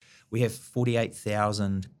We have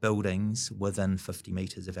 48,000 buildings within 50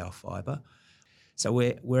 metres of our fibre. So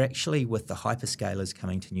we're actually, with the hyperscalers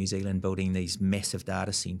coming to New Zealand, building these massive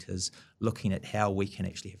data centres, looking at how we can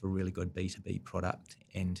actually have a really good B2B product.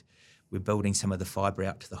 And we're building some of the fibre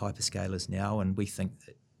out to the hyperscalers now, and we think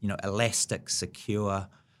that, elastic, secure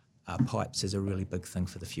pipes is a really big thing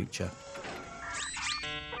for the future.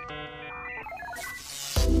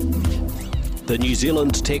 The New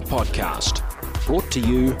Zealand Tech Podcast, brought to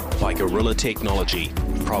you by Gorilla Technology,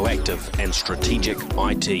 proactive and strategic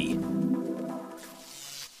IT.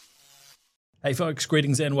 Hey folks,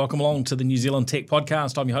 greetings and welcome along to the New Zealand Tech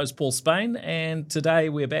Podcast. I'm your host, Paul Spain, and today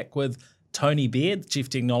we're back with Tony Baird, Chief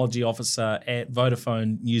Technology Officer at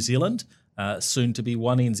Vodafone New Zealand, soon to be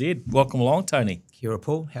One NZ. Welcome along, Tony. Kia ora,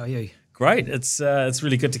 Paul. How are you? Great. It's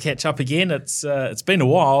really good to catch up again. It's been a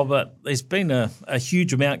while, but there's been a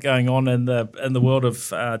huge amount going on in the world of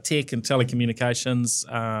tech and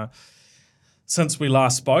telecommunications since we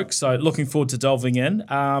last spoke. So looking forward to delving in.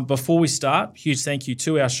 Before we start, huge thank you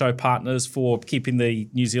to our show partners for keeping the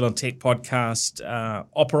New Zealand Tech Podcast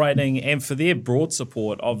operating and for their broad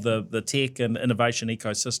support of the tech and innovation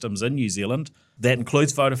ecosystems in New Zealand. That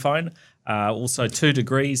includes Vodafone, also 2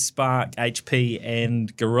 Degrees, Spark, HP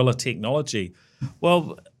and Gorilla Technology.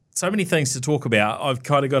 Well, so many things to talk about. I've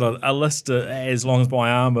kind of got a list as long as my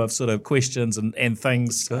arm of sort of questions and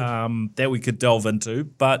things that we could delve into.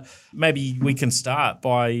 But maybe we can start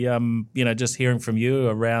by, just hearing from you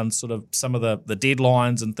around sort of some of the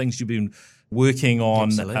deadlines and things you've been working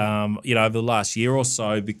on, over the last year or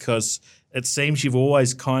so, because it seems you've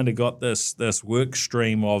always kind of got this work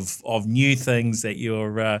stream of new things that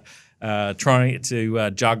you're trying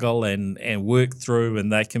to juggle and work through,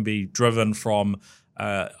 and they can be driven from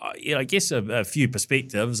I guess a few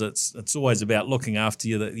perspectives. It's always about looking after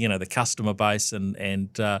the customer base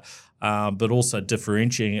and but also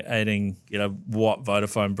differentiating what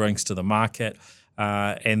Vodafone brings to the market,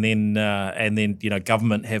 and then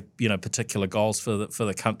government have particular goals for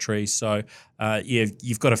the country. So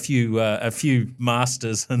you've got a few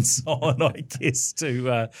masters and so on, I guess,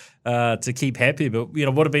 to keep happy. But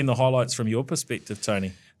what have been the highlights from your perspective,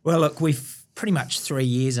 Tony? Well, look, we've pretty much 3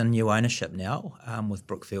 years in new ownership now with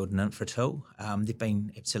Brookfield and Infratil. They've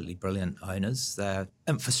been absolutely brilliant owners. They're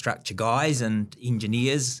infrastructure guys and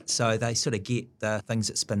engineers, so they sort of get the things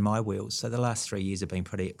that spin my wheels. So the last 3 years have been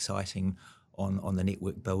pretty exciting on the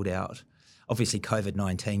network build-out. Obviously,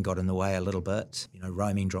 COVID-19 got in the way a little bit.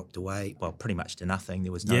 Roaming dropped away, well, pretty much to nothing.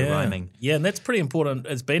 There was no roaming. Yeah, and that's pretty important.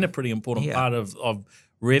 It's been a pretty important part of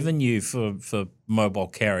revenue for mobile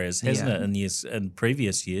carriers, hasn't it, in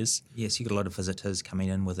previous years? Yes, you got a lot of visitors coming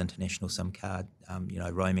in with international SIM card,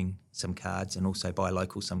 roaming SIM cards and also buy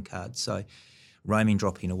local SIM cards. So roaming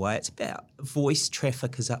dropping away. It's about voice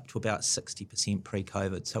traffic is up to about 60%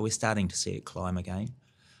 pre-COVID. So we're starting to see it climb again.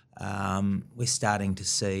 We're starting to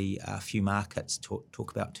see a few markets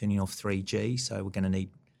talk about turning off 3G. So we're going to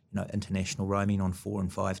need international roaming on 4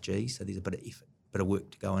 and 5G. So there's a bit of effort. Bit of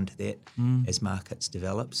work to go into that as markets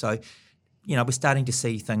develop. So, we're starting to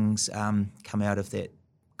see things come out of that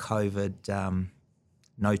COVID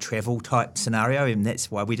no travel type scenario, and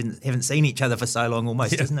that's why we haven't seen each other for so long,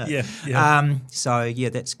 almost, isn't it? Yeah.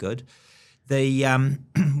 That's good.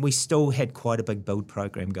 We still had quite a big build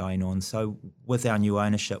program going on. So with our new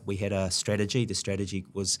ownership, we had a strategy. The strategy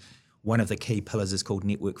was one of the key pillars is called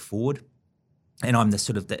Network Forward, and I'm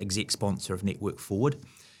the exec sponsor of Network Forward.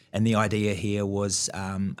 And the idea here was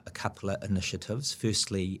a couple of initiatives.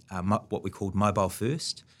 Firstly, what we called Mobile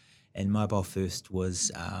First. And Mobile First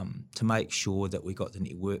was to make sure that we got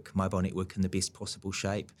the mobile network in the best possible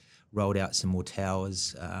shape, rolled out some more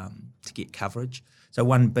towers to get coverage. So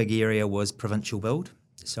one big area was provincial build.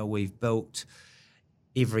 So we've built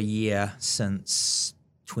every year since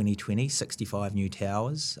 2020, 65 new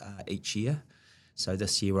towers each year. So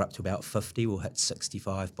this year we're up to about 50. We'll hit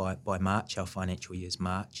 65 by March. Our financial year's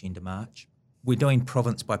March, end of March. We're doing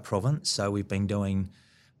province by province. So we've been doing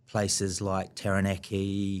places like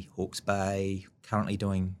Taranaki, Hawke's Bay, currently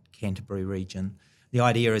doing Canterbury region. The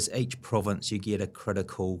idea is each province you get a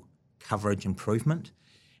critical coverage improvement,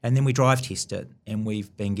 and then we drive test it. And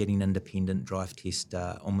we've been getting independent drive test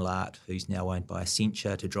Umlaut, who's now owned by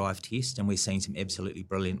Accenture, to drive test, and we're seeing some absolutely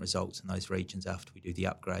brilliant results in those regions after we do the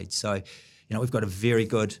upgrade. So we've got a very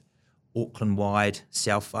good Auckland-wide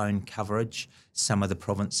cell phone coverage. Some of the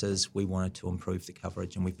provinces we wanted to improve the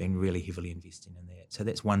coverage, and we've been really heavily investing in that. So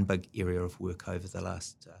that's one big area of work over the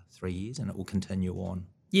last 3 years, and it will continue on.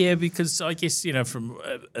 Yeah, because I guess, from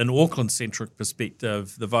an Auckland-centric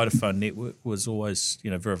perspective, the Vodafone network was always,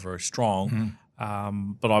 very, very strong.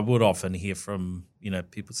 But I would often hear from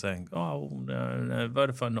people saying, "Oh no,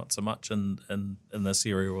 Vodafone not so much in this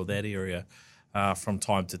area or that area," from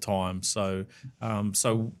time to time. So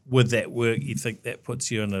with that work, you think that puts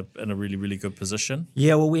you in a really, really good position?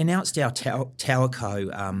 Yeah, well, we announced our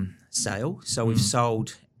TowerCo sale, so we've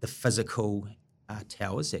sold the physical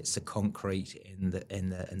towers. That's the concrete and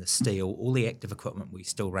the steel. All the active equipment we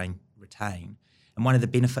still retain. And one of the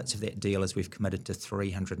benefits of that deal is we've committed to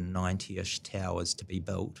 390-ish towers to be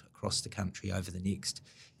built across the country over the next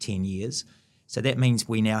 10 years. So that means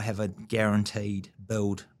we now have a guaranteed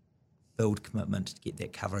build commitment to get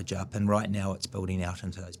that coverage up. And right now it's building out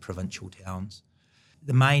into those provincial towns.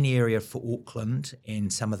 The main area for Auckland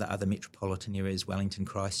and some of the other metropolitan areas, Wellington,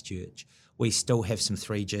 Christchurch, we still have some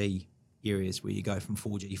 3G areas where you go from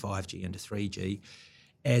 4G, 5G into 3G.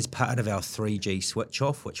 As part of our 3G switch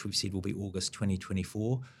off, which we've said will be August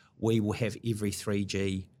 2024, we will have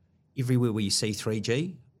everywhere where you see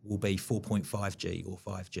 3G will be 4.5G or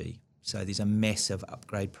 5G. So there's a massive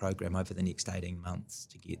upgrade program over the next 18 months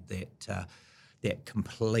to get that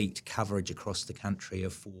complete coverage across the country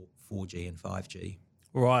of 4G and 5G.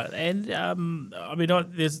 Right, and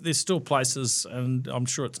there's still places, and I'm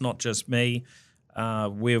sure it's not just me,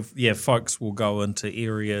 where folks will go into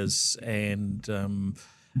areas and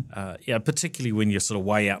particularly when you're sort of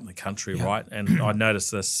way out in the country, right? And I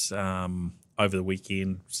noticed this over the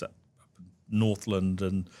weekend, Northland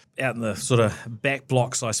and out in the sort of back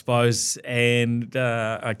blocks, I suppose, and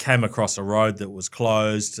I came across a road that was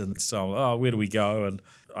closed, and so where do we go? And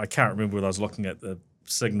I can't remember whether I was looking at the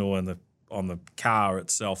signal on the car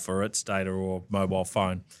itself for its data or mobile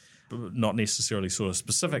phone. Not necessarily sort of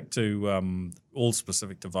specific to all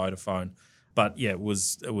specific to Vodafone, but yeah, it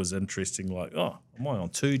was interesting. Like, am I on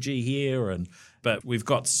 2G here? But we've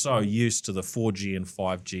got so used to the 4G and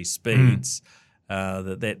 5G speeds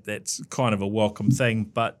that's kind of a welcome thing.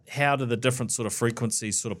 But how do the different sort of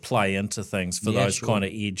frequencies sort of play into things for those kind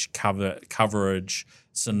of edge coverage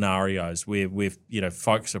scenarios where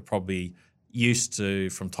folks are probably used to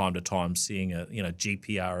from time to time seeing a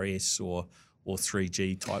GPRS or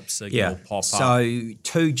 3G type signal pop up. So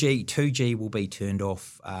 2G will be turned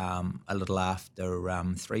off a little after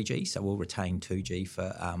 3G. So we'll retain 2G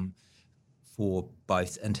for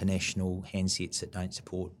both international handsets that don't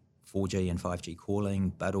support 4G and 5G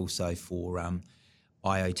calling, but also for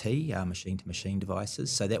IoT, machine-to-machine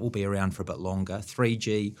devices. So that will be around for a bit longer.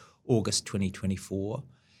 3G, August 2024.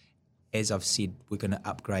 As I've said, we're going to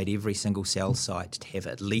upgrade every single cell site to have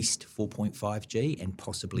at least 4.5G, and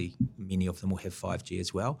possibly many of them will have 5G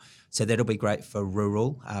as well. So that'll be great for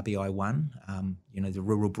rural, RBI1, the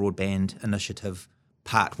Rural Broadband Initiative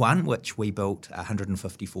Part 1, which we built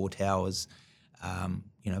 154 towers,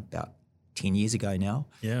 about 10 years ago now.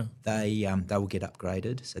 Yeah. They will get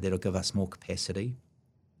upgraded, so that'll give us more capacity.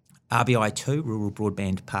 RBI2, Rural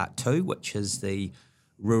Broadband Part 2, which is the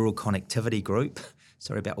Rural Connectivity Group.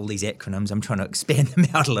 Sorry about all these acronyms. I'm trying to expand them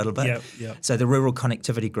out a little bit. Yep. So the Rural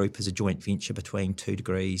Connectivity Group is a joint venture between 2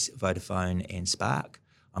 Degrees, Vodafone and Spark.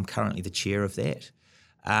 I'm currently the chair of that.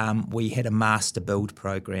 We had a master build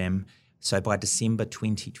program. So by December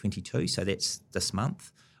 2022, so that's this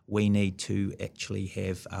month, we need to actually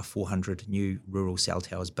have 400 new rural cell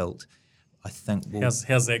towers built. I think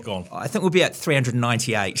how's that gone? I think we'll be at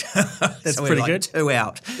 398. That's so pretty we're good. 2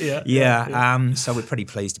 out. Yeah. So we're pretty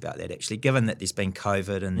pleased about that, actually, given that there's been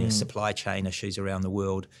COVID and there's supply chain issues around the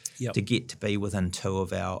world. Yep. To get to be within 2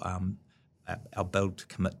 of our build to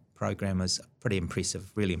commit program is pretty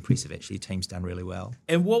impressive, really impressive, actually. The team's done really well.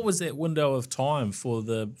 And what was that window of time for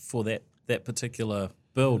that particular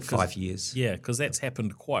build? 5 years. Yeah, because that's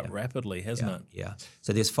happened quite rapidly, hasn't it? Yeah.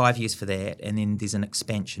 So there's 5 years for that, and then there's an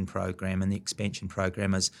expansion program, and the expansion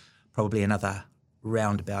program is probably another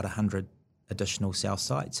round about 100 additional cell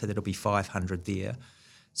sites, so that'll be 500 there.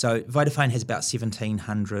 So Vodafone has about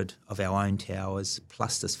 1,700 of our own towers,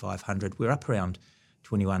 plus this 500. We're up around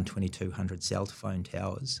 2,200 cell phone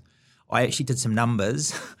towers. I actually did some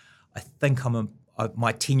numbers. I think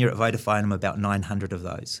my tenure at Vodafone, I'm about 900 of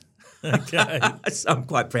those. Okay, so I'm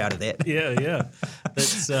quite proud of that. Yeah.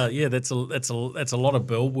 That's a lot of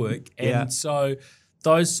build work, and so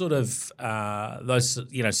those sort of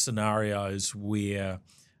scenarios where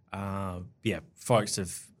folks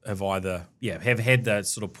have either have had that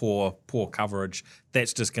sort of poor coverage.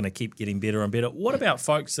 That's just going to keep getting better and better. What about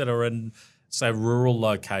folks that are in, say, rural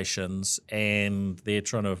locations and they're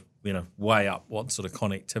trying to weigh up what sort of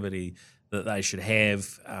connectivity that they should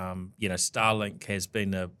have? Starlink has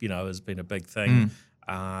been a big thing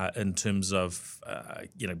in terms of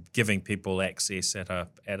giving people access at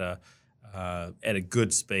at a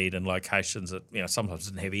good speed in locations that sometimes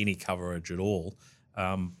didn't have any coverage at all.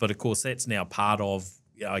 But of course, that's now part of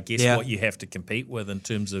I guess what you have to compete with in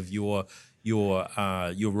terms of your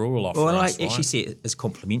rural offerings. Well, I actually see it as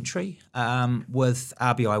complementary. With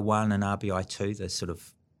RBI 1 and RBI 2, the sort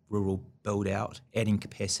of rural build out, adding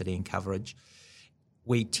capacity and coverage,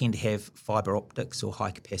 we tend to have fibre optics or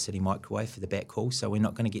high capacity microwave for the backhaul, so we're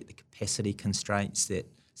not going to get the capacity constraints that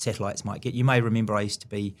satellites might get. You may remember I used to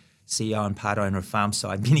be CEO and part owner of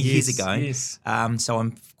Farmside many years ago. Yes. So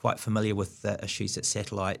I'm quite familiar with the issues that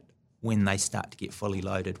satellite, when they start to get fully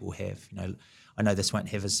loaded, will have. I know this won't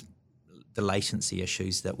have the latency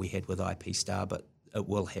issues that we had with IP Star, but it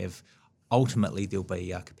will have. Ultimately, there'll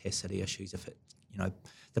be capacity issues if it.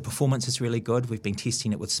 The performance is really good. We've been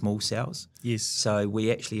testing it with small cells. Yes. So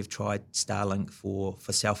we actually have tried Starlink for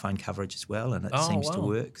cell phone coverage as well, and it seems to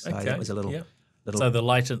work. So that was a little. Yep. So the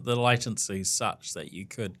latency is such that you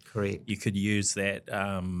could use that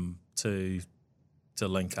to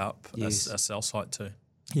link up a cell site too.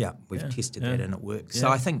 Yeah, we've tested that and it works. So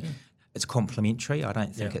I think it's complementary. I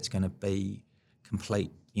don't think it's going to be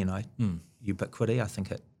complete, ubiquity. I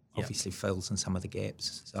think it obviously fills in some of the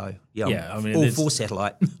gaps. So all for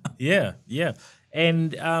satellite. Yeah.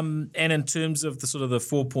 And in terms of the sort of the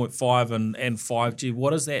 4.5 and 5G, what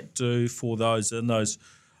does that do for those in those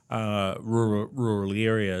rural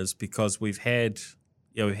areas? Because we've had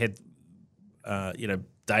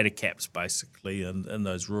data caps basically in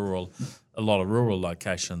those a lot of rural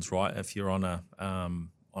locations, right? If you're on an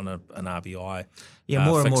RBI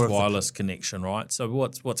fixed wireless connection, right? So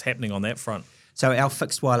what's happening on that front? So our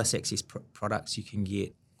fixed wireless access products, you can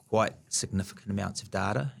get quite significant amounts of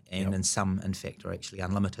data, and in some, in fact, are actually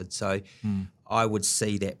unlimited. So I would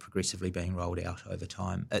see that progressively being rolled out over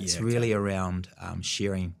time. It's really around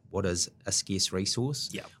sharing what is a scarce resource.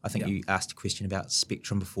 I think you asked a question about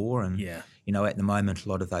spectrum before, and at the moment, a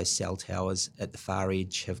lot of those cell towers at the far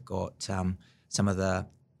edge have got some of the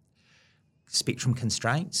spectrum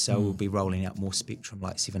constraints, so we'll be rolling out more spectrum,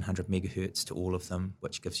 like 700 megahertz to all of them,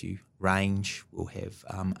 which gives you range. We'll have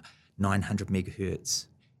 900 megahertz,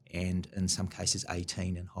 and in some cases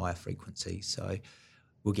 18 and higher frequencies. So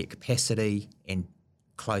we'll get capacity and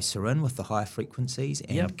closer in with the higher frequencies,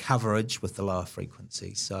 and coverage with the lower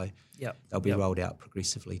frequencies. So they'll be rolled out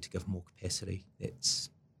progressively to give more capacity. That's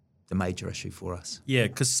the major issue for us. Yeah,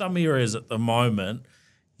 because some areas at the moment,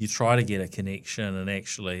 you try to get a connection, and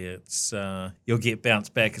actually it's you'll get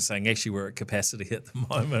bounced back and saying, actually, we're at capacity at the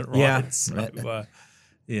moment, right?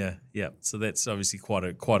 So that's obviously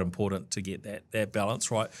quite important to get that balance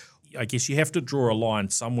right. I guess you have to draw a line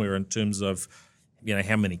somewhere in terms of,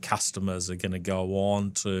 how many customers are going to go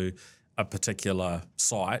on to a particular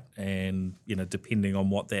site, and depending on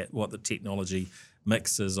what the technology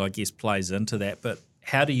mix is, I guess plays into that. But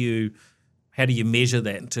how do you measure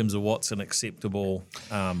that in terms of what's an acceptable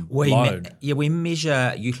load? We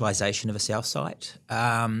measure utilisation of a cell site.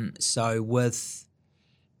 So with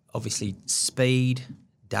obviously speed,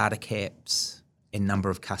 data caps, and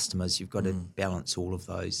number of customers, you've got to balance all of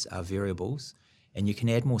those variables. And you can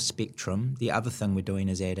add more spectrum. The other thing we're doing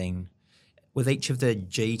is adding, with each of the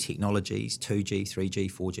G technologies, 2G,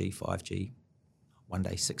 3G, 4G, 5G, one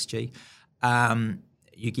day 6G,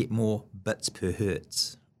 you get more bits per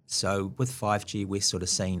hertz. So with 5G, we're sort of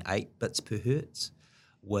seeing 8 bits per hertz.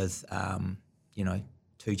 With 2G,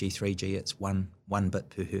 3G, it's one bit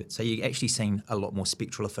per hertz. So you're actually seeing a lot more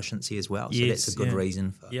spectral efficiency as well. So that's a good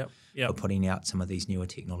reason for putting out some of these newer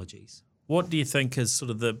technologies. What do you think is sort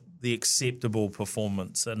of the acceptable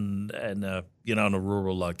performance in a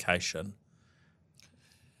rural location?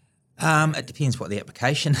 It depends what the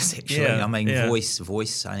application is actually.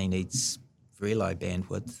 Voice only needs very low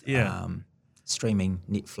bandwidth. Streaming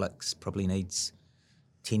Netflix probably needs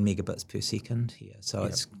 10 megabits per second. So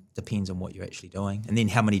it depends on what you're actually doing, and then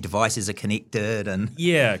how many devices are connected. And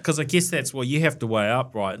because I guess that's what you have to weigh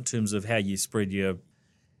up, right, in terms of how you spread your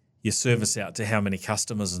service out to how many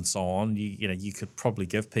customers and so on. You could probably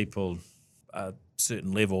give people a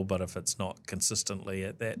certain level, but if it's not consistently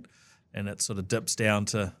at that, and it sort of dips down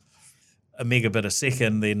to a megabit a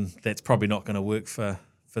second, then that's probably not going to work for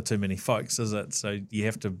too many folks, is it? So you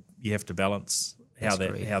have to balance how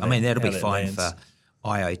that. That'll be fine for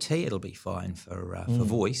IoT. It'll be fine for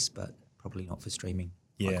voice, but probably not for streaming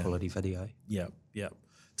high quality video. Yeah.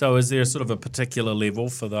 So is there sort of a particular level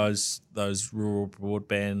for those rural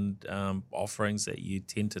broadband offerings that you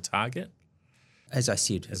tend to target? As I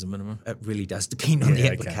said, as a minimum, it really does depend on the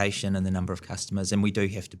application and the number of customers, and we do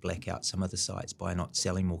have to black out some of the sites by not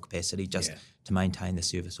selling more capacity just to maintain the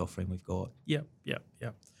service offering we've got. Yeah.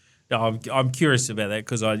 I'm curious about that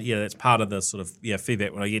because that's part of the sort of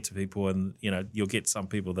feedback when I get to people, and you'll get some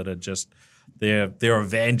people that are just they're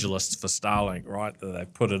evangelists for Starlink, right? That they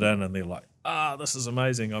put it in and they're like, this is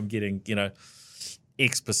amazing. I'm getting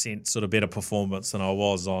X% sort of better performance than I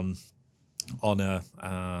was on a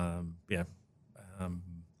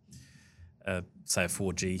say a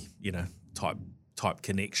 4G type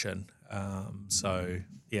connection. So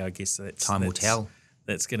I guess time will tell.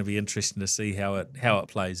 That's going to be interesting to see how it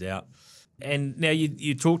plays out. And now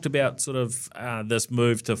you talked about sort of this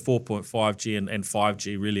move to 4.5G and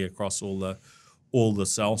 5G really across all the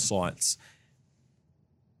cell sites.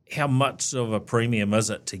 How much of a premium is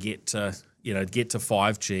it to get to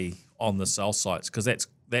 5G on the cell sites? Because that's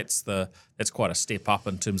quite a step up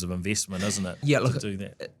in terms of investment, isn't it? Yeah, look, to do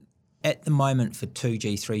that. At the moment for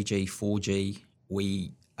 2G, 3G, 4G,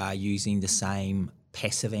 we are using the same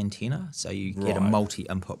passive antenna, so you get a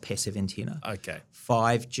multi-input passive antenna. Okay.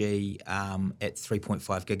 5G at 3.5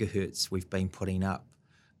 gigahertz, we've been putting up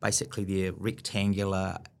basically they're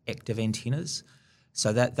rectangular active antennas,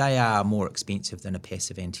 so that they are more expensive than a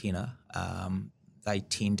passive antenna. They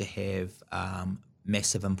tend to have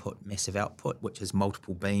massive input, massive output, which is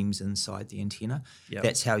multiple beams inside the antenna. Yep.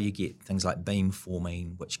 That's how you get things like beam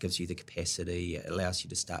forming, which gives you the capacity. It allows you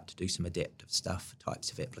to start to do some adaptive stuff for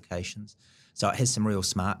types of applications. So it has some real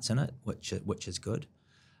smarts in it, which is good.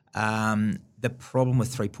 The problem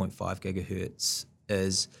with 3.5 gigahertz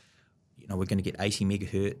is, we're going to get 80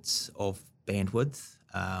 megahertz of bandwidth,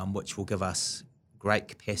 which will give us great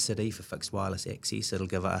capacity for fixed wireless access. It'll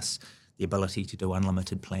give us the ability to do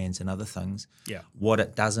unlimited plans and other things. Yeah. What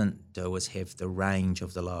it doesn't do is have the range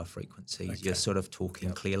of the lower frequencies. Okay. You're sort of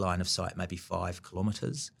talking clear line of sight, maybe 5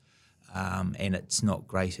 kilometres, and it's not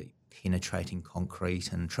great at penetrating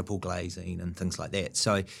concrete and triple glazing and things like that.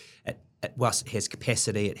 So whilst it has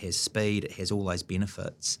capacity, it has speed, it has all those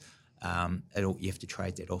benefits, you have to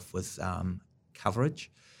trade that off with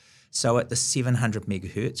coverage. So at the 700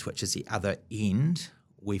 megahertz, which is the other end,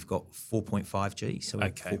 we've got 4.5G, so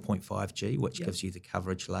 4.5G, which gives you the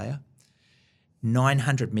coverage layer.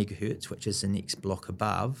 900 megahertz, which is the next block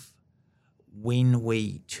above, when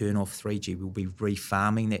we turn off 3G, we'll be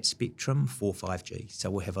refarming that spectrum for 5G.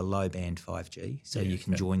 So we'll have a low-band 5G, so you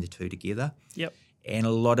can join the two together. Yep. And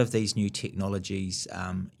a lot of these new technologies,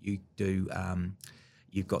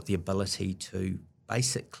 you've got the ability to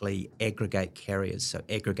basically aggregate carriers, so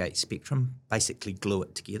aggregate spectrum, basically glue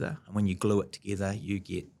it together. And when you glue it together, you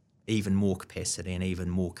get even more capacity and even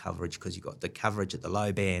more coverage because you've got the coverage at the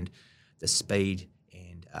low band, the speed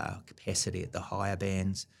and capacity at the higher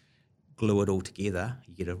bands. Glue it all together,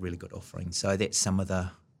 you get a really good offering. So that's some of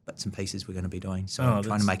the bits and pieces we're going to be doing. So I'm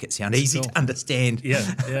trying to make it sound easy to understand.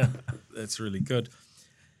 Yeah, that's really good.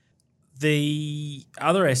 The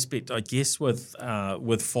other aspect, I guess, with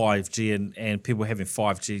 5G and people having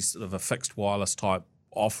 5G sort of a fixed wireless type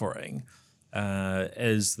offering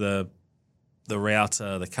is the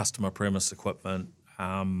router, the customer premise equipment.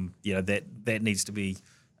 That needs to be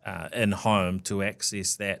in home to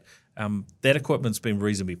access that. That equipment's been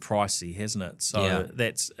reasonably pricey, hasn't it? So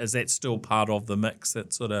is that still part of the mix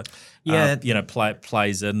that sort of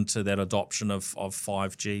plays into that adoption of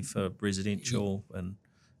 5G for residential and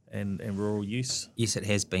rural use? Yes, it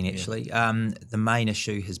has been actually. The main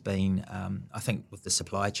issue has been, I think, with the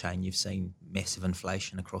supply chain, you've seen massive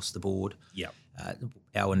inflation across the board. Yeah,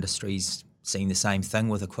 our industry's seen the same thing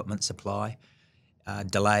with equipment supply,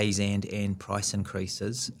 delays and price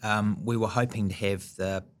increases. We were hoping to have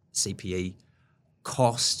the CPE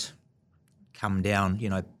cost come down,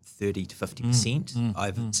 30 to 50%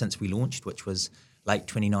 over since we launched, which was late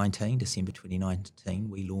 2019, December 2019.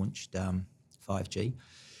 We launched 5G.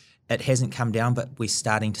 It hasn't come down, but we're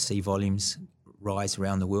starting to see volumes rise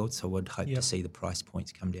around the world. So we'd hope to see the price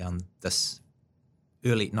points come down this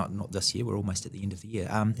early, not this year. We're almost at the end of the year,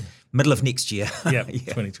 middle of next year.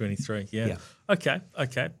 2023. Yeah. Okay.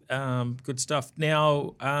 Good stuff.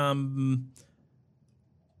 Now,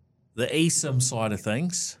 the eSIM side of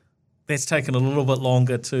things, that's taken a little bit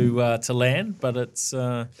longer to land, but it's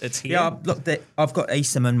here. Yeah, look, I've got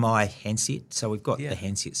eSIM in my handset, so we've got the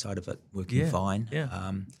handset side of it working fine.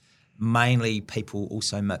 Yeah. Mainly, people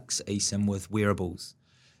also mix eSIM with wearables,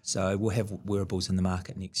 so we'll have wearables in the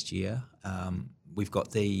market next year. We've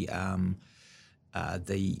got the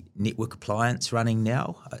network appliance running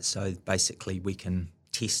now, so basically we can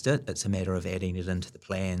test it. It's a matter of adding it into the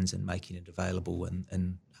plans and making it available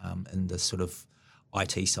in the sort of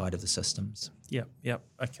IT side of the systems. Yep.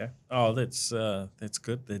 Okay. Oh, that's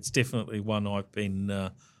good. That's definitely one I've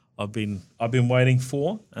been waiting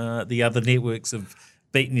for. The other networks have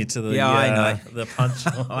beating you to the I know. the punch.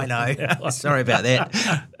 I know. Sorry about that.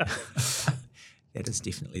 That is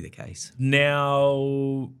definitely the case.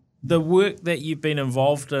 Now, the work that you've been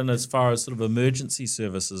involved in as far as sort of emergency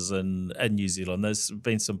services in New Zealand, there's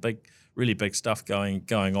been some really big stuff going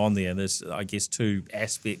on there. There's, I guess, two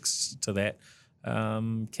aspects to that.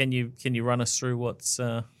 Can you run us through what's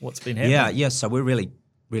been happening? Yeah. So we're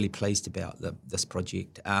really pleased about this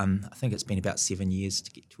project. I think it's been about 7 years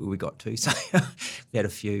to get to where we got to. So we had a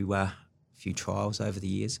few trials over the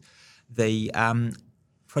years. The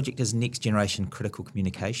project is Next Generation Critical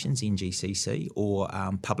Communications, NGCC, or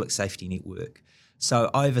Public Safety Network. So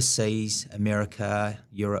overseas, America,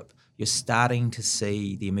 Europe, you're starting to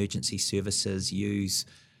see the emergency services use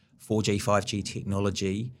 4G, 5G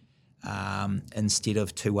technology instead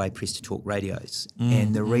of two-way press-to-talk radios.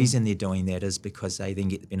 And the reason they're doing that is because they then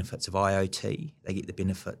get the benefits of IoT, they get the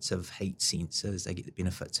benefits of heat sensors, they get the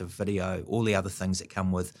benefits of video, all the other things that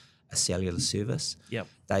come with a cellular service. Yep.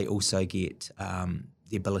 They also get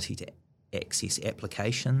the ability to access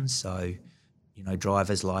applications, so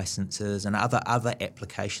driver's licenses and other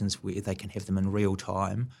applications where they can have them in real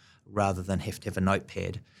time rather than have to have a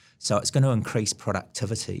notepad. So it's going to increase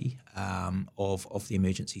productivity of the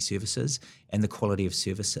emergency services and the quality of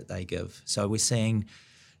service that they give. So we're seeing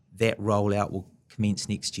that rollout will commence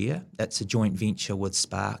next year. It's a joint venture with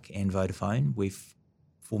Spark and Vodafone. We've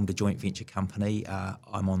formed a joint venture company.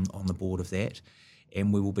 I'm on the board of that.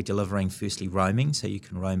 And we will be delivering firstly roaming, so you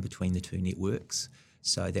can roam between the two networks.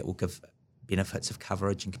 So that will give benefits of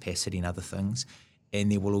coverage and capacity and other things. And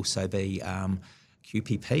there will also be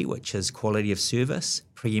QPP, which is quality of service,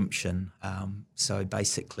 preemption. So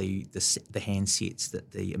basically the handsets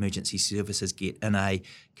that the emergency services get in a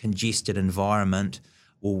congested environment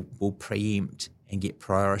will preempt and get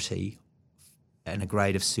priority in a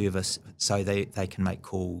grade of service so they can make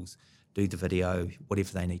calls, do the video,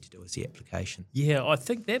 whatever they need to do as the application. Yeah, I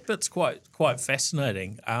think that bit's quite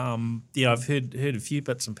fascinating. I've heard a few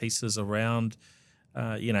bits and pieces around,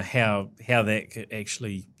 how that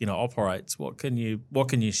actually operates. What can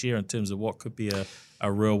you share in terms of what could be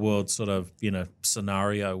a real world sort of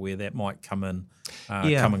scenario where that might come in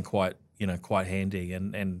quite handy,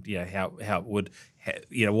 and how it would.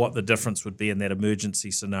 What the difference would be in that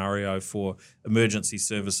emergency scenario for emergency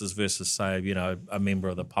services versus, say, a member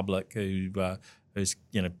of the public whose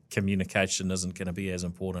communication isn't going to be as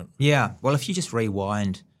important. Yeah, well, if you just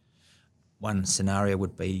rewind, one scenario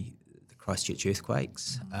would be the Christchurch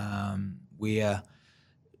earthquakes, where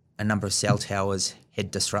a number of cell towers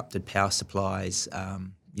had disrupted power supplies.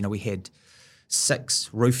 We had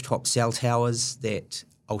 6 rooftop cell towers that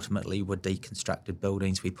ultimately were deconstructed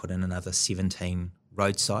buildings. We put in another 17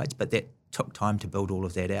 roadsides, but that took time to build all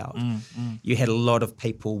of that out. You had a lot of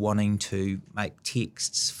people wanting to make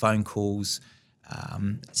texts, phone calls,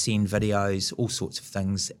 send videos, all sorts of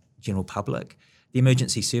things, general public. The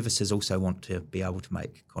emergency services also want to be able to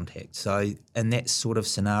make contact. So in that sort of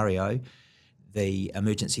scenario, the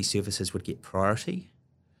emergency services would get priority.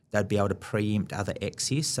 They'd be able to preempt other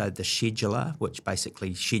access. So the scheduler, which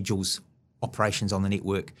basically schedules operations on the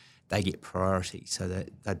network, they get priority, so that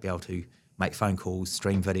they'd be able to make phone calls,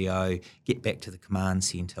 stream video, get back to the command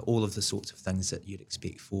centre, all of the sorts of things that you'd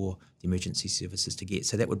expect for the emergency services to get.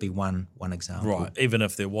 So that would be one example. Right, even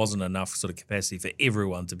if there wasn't enough sort of capacity for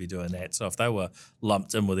everyone to be doing that. So if they were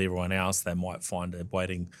lumped in with everyone else, they might find it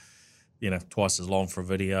waiting twice as long for a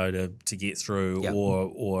video to get through, yep.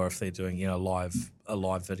 or if they're doing a live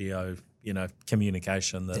video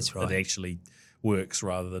communication that actually works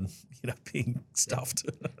rather than being stuffed.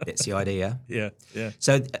 That's the idea. Yeah.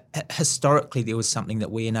 So historically, there was something that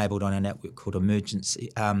we enabled on our network called Emergency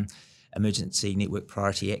Network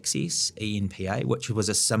Priority Access, ENPA, which was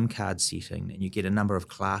a SIM card setting, and you get a number of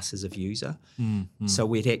classes of user. So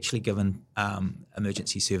we'd actually given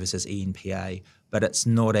emergency services ENPA, but it's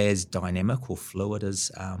not as dynamic or fluid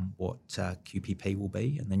as what QPP will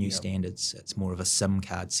be in the new standards. It's more of a SIM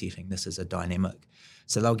card setting. This is a dynamic.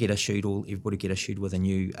 So they'll get issued, everybody get issued with a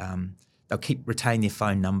new, they'll retain their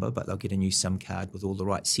phone number, but they'll get a new SIM card with all the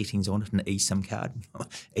right settings on it, an eSIM card,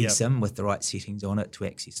 eSIM with the right settings on it to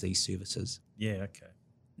access these services. Yeah, okay.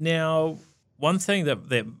 Now, one thing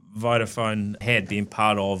that Vodafone had been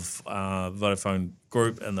part of, Vodafone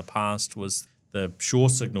Group in the past, was the shore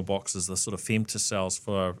signal boxes, the sort of femtocells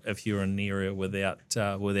for if you're in an area without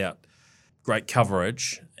great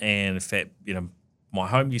coverage. And in fact, my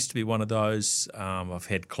home used to be one of those. I've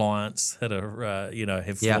had clients that are,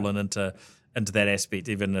 have fallen into that aspect,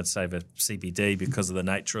 even in, say, the CBD, because of the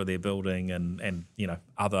nature of their building and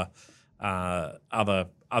other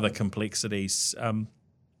complexities.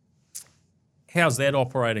 How's that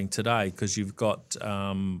operating today? Because you've got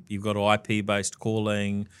IP-based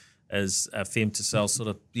calling. Is Femtocell sort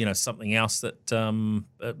of something else that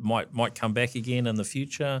it might come back again in the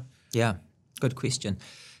future? Yeah, good question.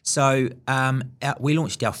 So we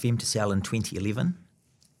launched our Femtocell in 2011,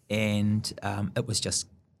 and it was just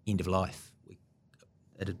end of life. It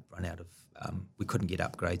had run out of. We couldn't get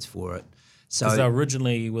upgrades for it. So were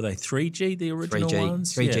they 3G, the original 3G,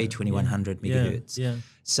 ones? 3G, 2100 megahertz. Yeah.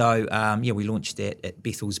 So we launched that at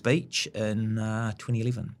Bethells Beach in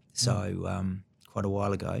 2011. So quite a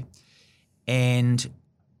while ago, and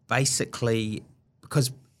basically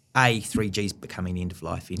because 3G is becoming end of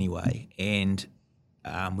life anyway, and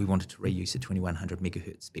we wanted to reuse the 2100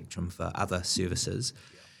 megahertz spectrum for other services.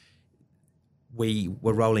 We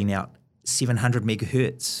were rolling out 700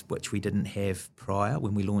 megahertz, which we didn't have prior.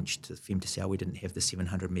 When we launched the Femtocell, we didn't have the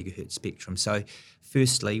 700 megahertz spectrum. So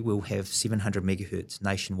firstly, we'll have 700 megahertz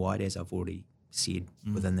nationwide, as I've already said,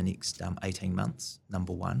 within the next 18 months.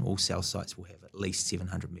 Number one, all cell sites will have at least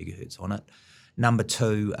 700 megahertz on it. Number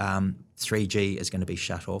two, 3G is going to be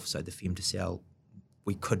shut off, so the Femtocell,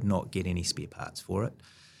 we could not get any spare parts for it.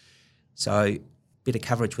 So better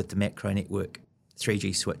coverage with the macro network,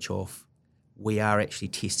 3G switch off. We are actually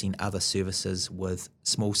testing other services with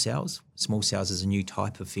small cells. Small cells is a new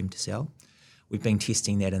type of Femtocell. We've been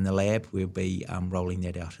testing that in the lab. We'll be rolling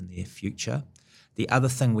that out in the future. The other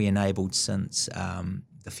thing we enabled since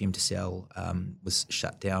the Femtocell was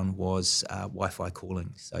shut down was Wi-Fi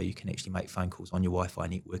calling. So you can actually make phone calls on your Wi-Fi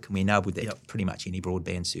network, and we enabled that to pretty much any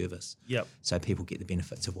broadband service. Yep. So people get the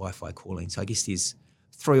benefits of Wi-Fi calling. So I guess there's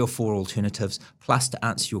 3 or 4 alternatives. Plus, to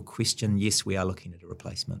answer your question, yes, we are looking at a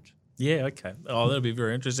replacement. Yeah, okay. Oh, that'll be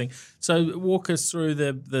very interesting. So walk us through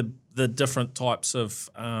the different types of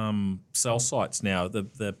cell sites now.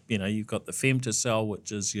 You've got the Femtocell,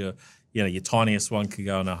 which is your tiniest one, could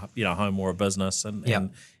go in a home or a business and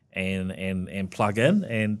plug in,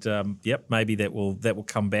 and maybe that will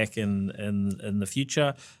come back in the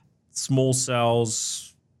future. Small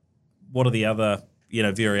cells, what are the other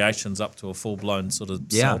variations up to a full blown sort of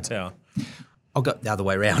cell tower? I'll go the other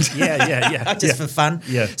way around. Yeah. Just for fun.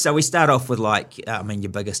 Yeah. So we start off with your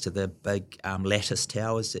biggest of the big lattice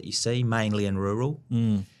towers that you see, mainly in rural,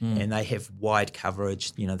 and they have wide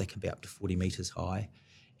coverage. They can be up to 40 metres high,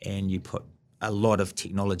 and you put a lot of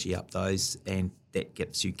technology up those, and that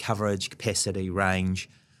gives you coverage, capacity, range,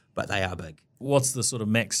 but they are big. What's the sort of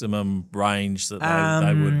maximum range that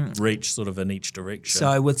they would reach sort of in each direction?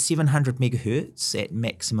 So with 700 megahertz at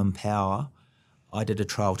maximum power, I did a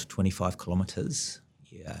trial to 25 kilometres.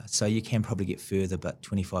 Yeah, so you can probably get further, but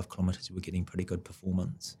 25 kilometres, we're getting pretty good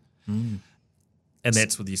performance. And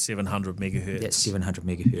that's with your 700 megahertz? That's 700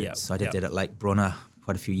 megahertz. Yep. I did that at Lake Brunner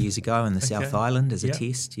quite a few years ago in the South Island as a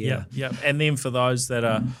test. Yeah. And then for those that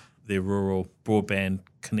are their rural broadband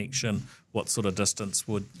connection, what sort of distance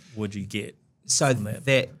would you get? So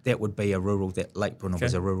that would be a rural, that Lake Brunner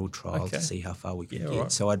was a rural trial to see how far we could get.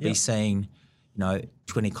 Right. So I'd be seeing,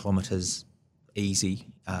 20 kilometres easy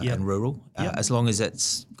in rural, as long as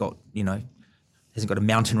it's got, hasn't got a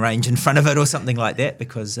mountain range in front of it or something like that,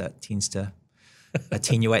 because it tends to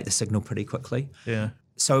attenuate the signal pretty quickly. Yeah.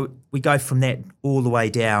 So we go from that all the way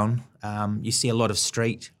down. You see a lot of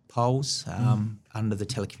street poles under the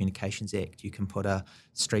Telecommunications Act. You can put a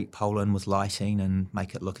street pole in with lighting and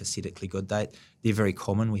make it look aesthetically good. They're very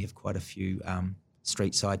common. We have quite a few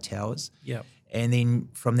street side towers. Yeah. And then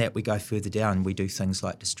from that we go further down. We do things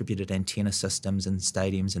like distributed antenna systems in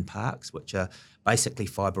stadiums and parks, which are basically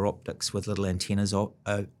fibre optics with little antennas off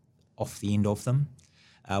the end of them.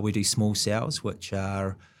 We do small cells, which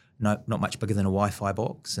are not much bigger than a Wi-Fi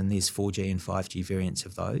box, and there's 4G and 5G variants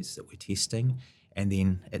of those that we're testing. And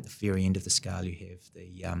then at the very end of the scale, you have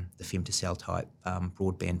the Femtocell type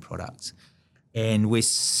broadband products. And we're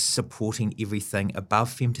supporting everything above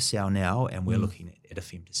Femtocell now, and we're looking at a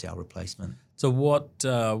Femtocell replacement. So what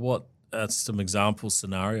are some example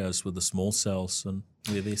scenarios with the small cells and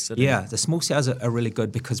where they're sitting? Yeah, the small cells are really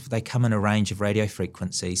good because they come in a range of radio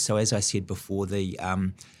frequencies. So as I said before, the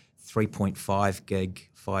 3.5 gig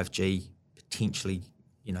 5G potentially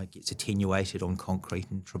gets attenuated on concrete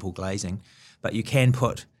and triple glazing, but you can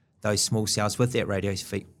put those small cells with that radio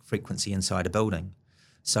frequency inside a building.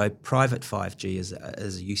 So private 5G is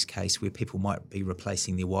a use case where people might be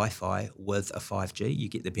replacing their Wi-Fi with a 5G. You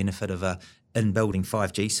get the benefit of a in-building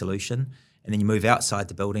 5G solution, and then you move outside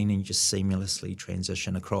the building and you just seamlessly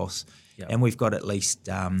transition across. Yep. And we've got at least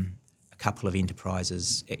a couple of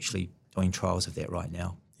enterprises actually doing trials of that right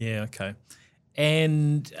now. Yeah, okay.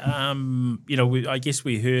 And I guess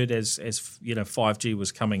we heard as 5G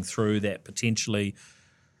was coming through that potentially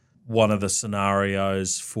one of the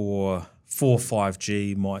scenarios for for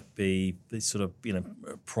 5G might be these sort of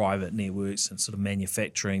private networks and sort of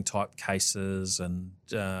manufacturing type cases and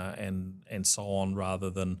so on, rather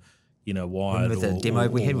than wired. Remember the demo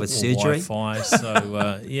we had with surgery? Wi-Fi.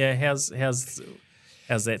 So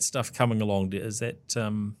how's that stuff coming along? Is that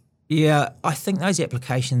Yeah, I think those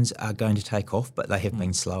applications are going to take off, but they have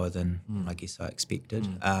been slower than I guess I expected.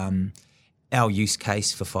 Our use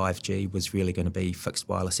case for 5G was really going to be fixed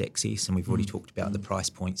wireless access, and we've already talked about the price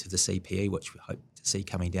points of the CPE, which we hope to see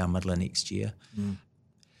coming down middle of next year.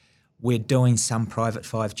 We're doing some private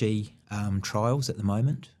 5G trials at the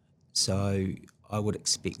moment, so I would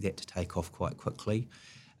expect that to take off quite quickly.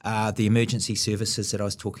 The emergency services that I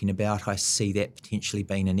was talking about, I see that potentially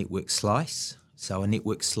being a network slice. So a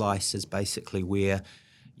network slice is basically where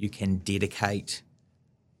you can dedicate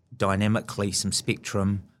dynamically some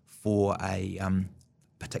spectrum for a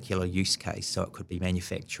particular use case. So it could be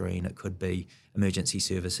manufacturing, it could be emergency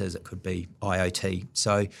services, it could be IoT.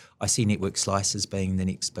 So I see network slices being the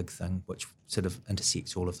next big thing, which sort of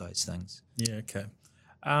intersects all of those things. Yeah, okay.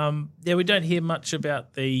 We don't hear much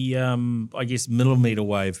about the, millimetre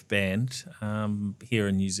wave band here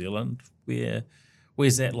in New Zealand.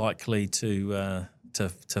 Where's that likely to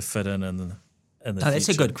fit in the future? That's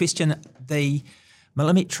a good question. The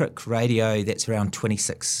millimetric radio, that's around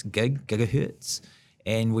 26 gigahertz,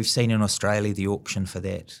 and we've seen in Australia the auction for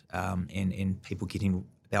that, and people getting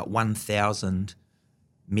about 1,000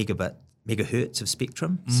 megahertz of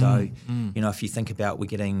spectrum. So, if you think about we're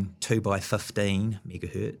getting 2 by 15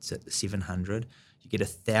 megahertz at the 700, you get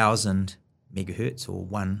 1,000 megahertz or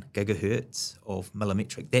 1 gigahertz of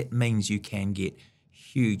millimetric. That means you can get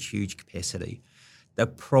huge capacity. The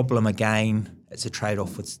problem, again, it's a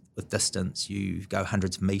trade-off with distance. You go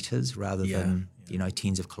hundreds of metres rather than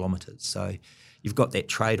tens of kilometres. So you've got that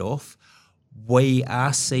trade-off. We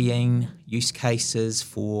are seeing use cases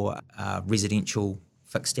for residential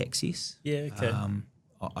fixed access. Yeah, okay.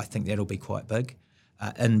 I think that'll be quite big.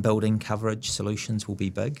 In-building coverage solutions will be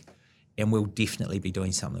big, and we'll definitely be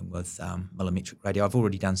doing something with millimetric radio. I've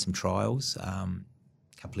already done some trials a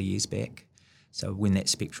couple of years back. So when that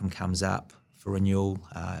spectrum comes up for renewal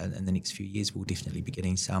in the next few years, we'll definitely be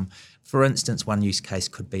getting some. For instance, one use case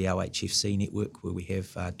could be our HFC network, where we have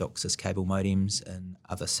DOCSIS cable modems in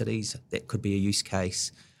other cities. That could be a use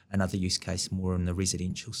case. Another use case more on the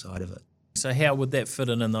residential side of it. So how would that fit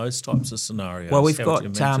in those types of scenarios? Well, we've got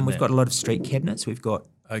a lot of street cabinets. We've got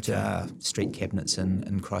street cabinets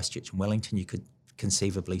in Christchurch and Wellington. You could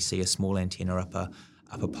conceivably see a small antenna up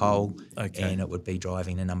a pole, and it would be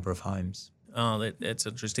driving a number of homes. Oh, that's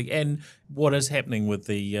interesting. And what is happening with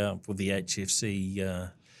the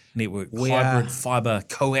HFC network? Hybrid fibre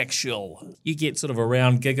coaxial. You get sort of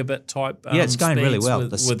around gigabit type. It's going really well.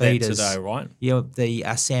 The speed is today, right? Yeah, the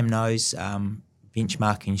Sam knows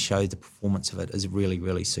benchmarking show the performance of it is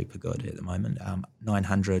really super good at the moment.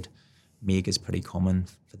 900 meg is pretty common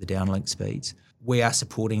for the downlink speeds. We are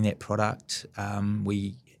supporting that product.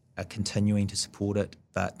 We are continuing to support it,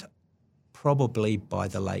 but probably by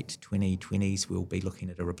the late 2020s, we'll be looking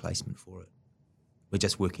at a replacement for it. We're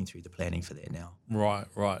just working through the planning for that now. Right.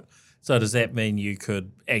 So does that mean you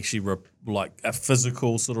could actually like a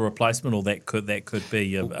physical sort of replacement, or that could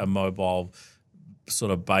be a mobile sort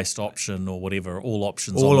of based option or whatever? All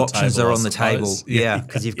options are on the table. Yeah,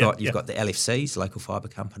 because you've got the LFCs, local fibre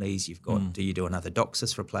companies. You've got do you do another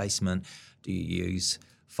DOCSIS replacement? Do you use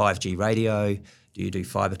 5G radio? Do you do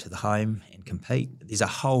fibre to the home and compete? There's a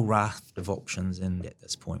whole raft of options, and at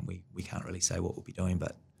this point we can't really say what we'll be doing,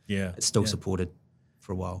 but it's still supported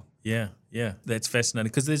for a while. Yeah, that's fascinating,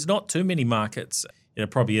 because there's not too many markets,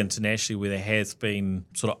 probably internationally, where there has been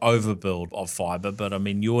sort of overbuild of fibre. But I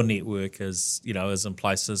mean, your network is in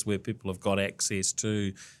places where people have got access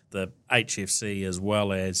to the HFC as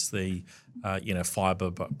well as the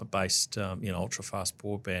fibre-based ultra-fast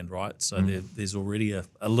broadband, right? So there's already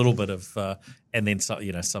a little bit of, and then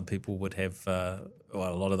some people would have, a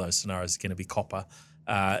lot of those scenarios are going to be copper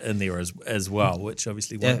in there as well, which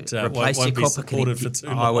obviously won't be supported for too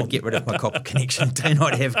long. I would get rid of my copper connection. Do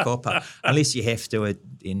not have copper unless you have to,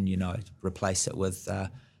 replace it with the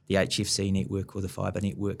HFC network or the fibre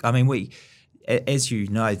network. I mean, we, as you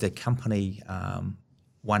know, the company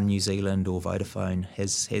One New Zealand or Vodafone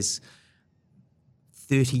has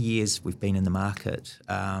 30 years we've been in the market.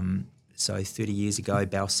 So 30 years ago,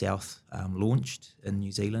 Bell South launched in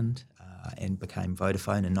New Zealand and became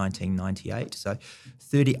Vodafone in 1998. So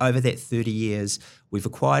over that 30 years, we've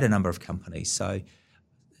acquired a number of companies. So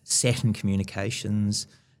Saturn Communications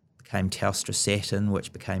became Telstra Saturn,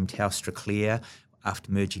 which became Telstra Clear.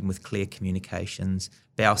 after merging with Clear Communications.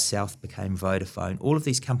 Bell South became Vodafone. All of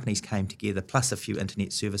these companies came together, plus a few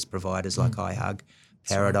internet service providers like iHug,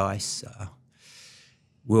 Paradise,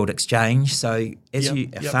 World Exchange. So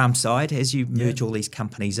farm side, as you merge all these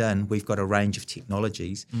companies in, we've got a range of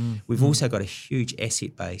technologies. We've also got a huge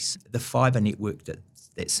asset base. The fibre network that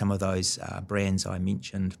some of those brands I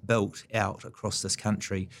mentioned built out across this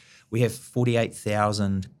country, we have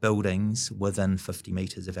 48,000 buildings within 50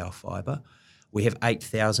 metres of our fibre. We have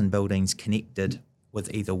 8,000 buildings connected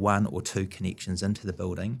with either one or two connections into the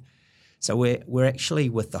building. So we're actually,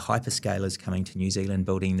 with the hyperscalers coming to New Zealand,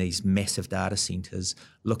 building these massive data centres,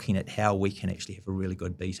 looking at how we can actually have a really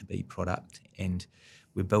good B2B product. And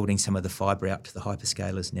we're building some of the fibre out to the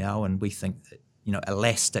hyperscalers now, and we think that,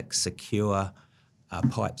 elastic, secure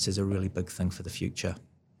pipes is a really big thing for the future.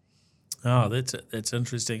 Oh, that's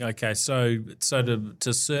interesting. Okay, so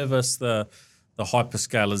to service the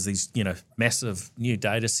hyperscalers, these massive new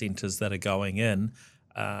data centers that are going in,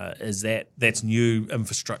 that's new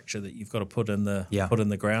infrastructure that you've got to put in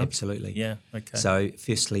the ground? Absolutely. Yeah. Okay. So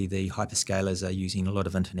firstly, the hyperscalers are using a lot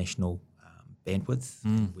of international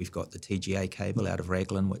bandwidth. We've got the TGA cable out of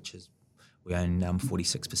Raglan, we own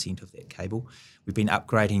 46% of that cable. We've been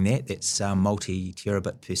upgrading that. That's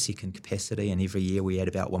multi-terabit per second capacity, and every year we add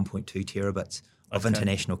about 1.2 terabits of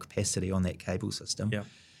international capacity on that cable system. Yeah.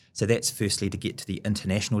 So that's firstly to get to the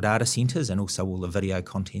international data centres and also all the video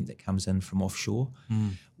content that comes in from offshore.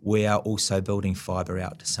 We are also building fibre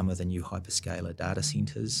out to some of the new hyperscaler data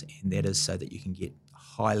centres, and that is so that you can get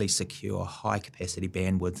highly secure, high-capacity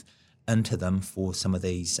bandwidth into them for some of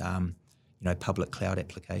these public cloud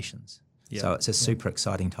applications. Yeah. So it's a super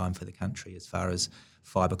exciting time for the country as far as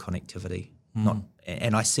fibre connectivity.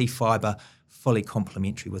 And I see fibre fully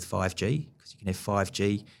complementary with 5G, because you can have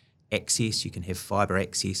 5G access, you can have fibre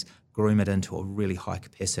access, groom it into a really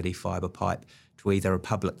high-capacity fibre pipe to either a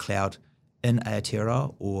public cloud in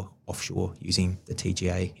Aotearoa or offshore using the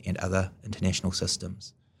TGA and other international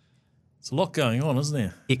systems. There's a lot going on, isn't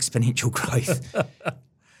there? Exponential growth.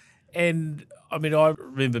 And I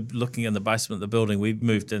remember looking in the basement of the building. We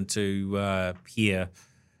moved into here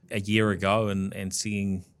a year ago and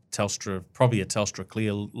seeing Telstra, probably a Telstra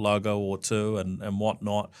Clear logo or two and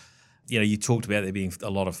whatnot. You talked about there being a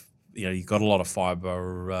lot of, you've got a lot of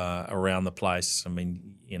fibre around the place.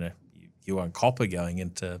 You own copper going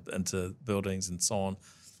into buildings and so on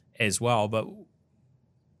as well. But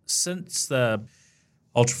since the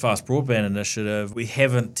ultra-fast broadband initiative, we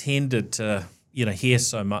haven't tended to hear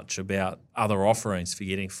so much about other offerings for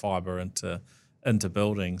getting fibre into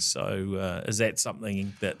buildings. So is that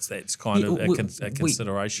something that's kind of a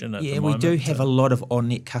consideration at the moment? Yeah, we do have a lot of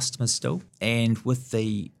on-net customers still. And with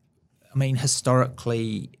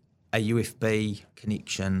historically, a UFB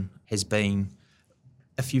connection has been,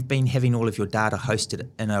 if you've been having all of your data hosted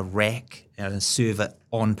in a rack and a server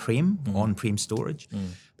on-prem storage,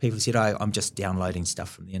 people said, I'm just downloading stuff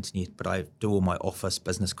from the internet, but I do all my office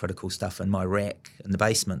business critical stuff in my rack in the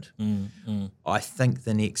basement. I think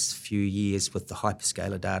the next few years with the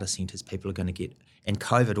hyperscaler data centres, people are going to get, and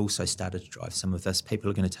COVID also started to drive some of this, people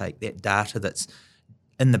are going to take that data that's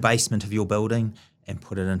in the basement of your building and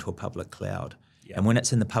put it into a public cloud. Yep. And when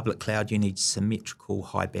it's in the public cloud, you need symmetrical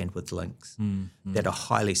high bandwidth links that are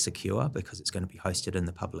highly secure because it's going to be hosted in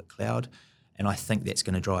the public cloud. And I think that's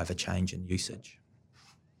going to drive a change in usage.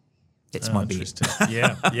 That's my bet.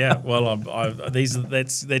 Yeah. Well,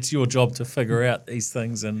 that's your job to figure out these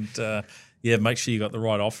things and make sure you got the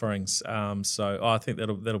right offerings. So I think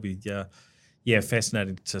that'll be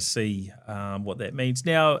fascinating to see what that means.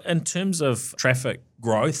 Now, in terms of traffic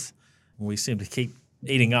growth, we seem to keep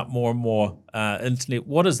eating up more and more internet.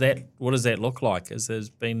 What does that look like? As there's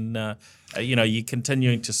been, you're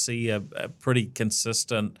continuing to see a pretty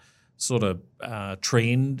consistent sort of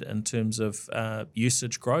trend in terms of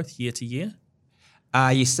usage growth year to year?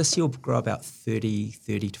 Yes, this year will grow about 30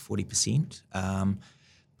 to 40%.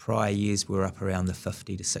 Prior years were up around the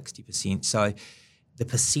 50 to 60%. So the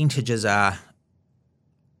percentages are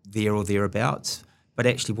there or thereabouts, but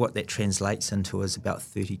actually what that translates into is about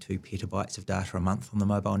 32 petabytes of data a month on the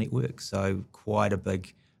mobile network. So quite a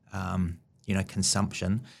big,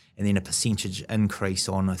 consumption. And then a percentage increase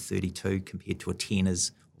on a 32 compared to a 10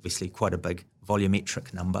 is obviously quite a big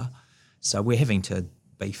volumetric number. So we're having to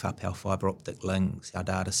beef up our fibre optic links, our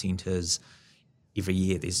data centres. Every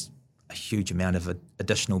year there's a huge amount of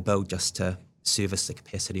additional build just to service the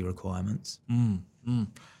capacity requirements.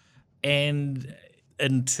 And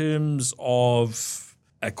in terms of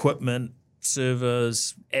equipment,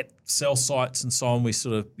 servers at cell sites and so on, we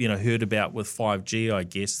sort of heard about with 5G, I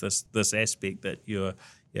guess, this aspect that you're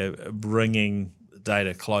bringing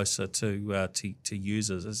data closer to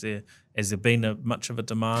users. Has there been much of a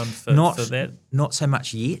demand for that? Not so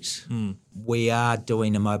much yet. We are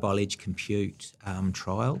doing a mobile edge compute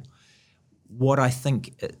trial. What I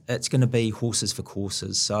think it's going to be horses for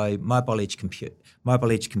courses. So mobile edge compute,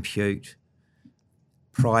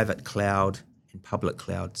 private cloud and public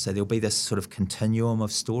cloud. So there'll be this sort of continuum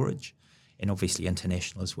of storage, and obviously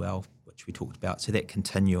international as well, which we talked about. So that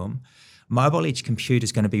continuum. Mobile edge compute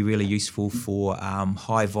is going to be really useful for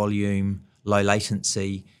high volume, low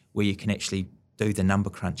latency, where you can actually do the number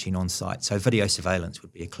crunching on site. So video surveillance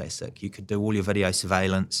would be a classic. You could do all your video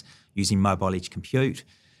surveillance using mobile edge compute.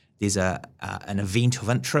 There's an event of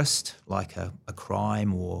interest, like a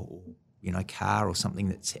crime or car or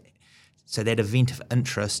something so that event of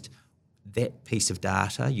interest, that piece of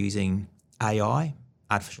data using AI,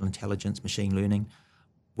 artificial intelligence, machine learning,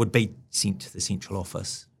 would be sent to the central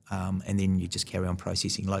office, and then you just carry on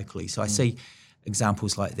processing locally. So I see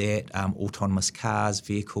examples like that, autonomous cars,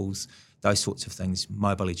 vehicles, those sorts of things,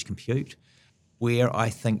 mobile edge compute. Where I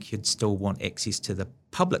think you'd still want access to the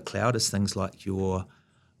public cloud is things like your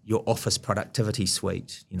office productivity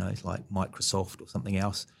suite, like Microsoft or something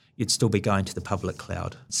else. You'd still be going to the public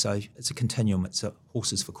cloud. So it's a continuum. It's a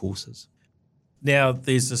horses for courses. Now,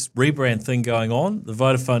 there's this rebrand thing going on. The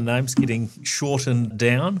Vodafone name's getting shortened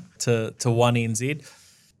down to One NZ.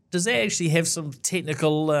 Does that actually have some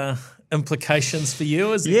technical implications for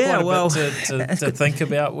you? Is there quite a bit to think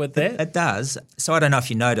about with that? It does. So I don't know if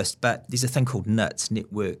you noticed, but there's a thing called NITS,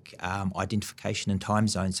 Network Identification and Time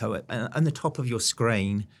Zone. So on the top of your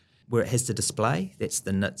screen, where it has the display, that's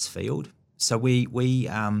the NITS field. So we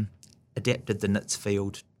adapted the NITS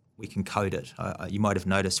field. We can code it. You might have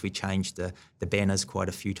noticed we changed the banners quite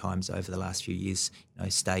a few times over the last few years.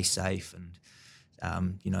 Stay safe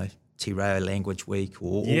and Te Reo Language Week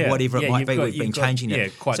or whatever it might be. We've been changing it. Yeah,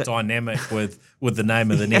 quite dynamic with the name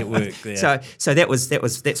of the network there. So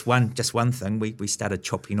that's one thing. We started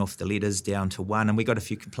chopping off the letters down to one, and we got a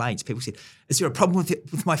few complaints. People said, "Is there a problem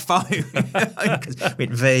with my phone?" Because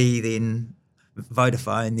went V, then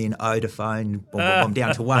Vodafone, then Odaphone, boom,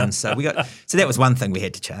 down to one. So that was one thing we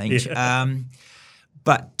had to change. Yeah.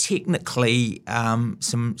 But technically,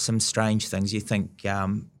 some strange things. You think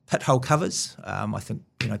pit hole covers. I think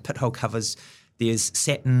pit hole covers. There's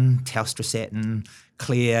Saturn, Telstra Saturn,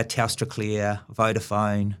 Clear, Telstra Clear,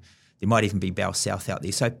 Vodafone. There might even be Bell South out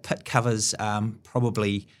there. So pit covers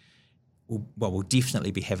probably we'll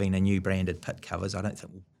definitely be having a new branded pit covers. I don't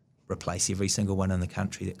think we'll replace every single one in the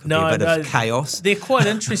country. That could be a bit of chaos. They're quite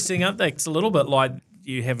interesting, aren't they? It's a little bit like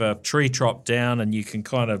you have a tree chop down and you can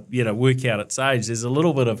kind of work out its age. There's a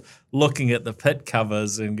little bit of looking at the pit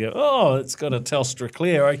covers and go, oh, it's got a Telstra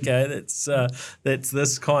Clear. Okay, that's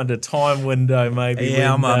this kind of time window maybe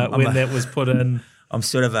when that was put in. I'm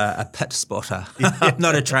sort of a pit spotter. I'm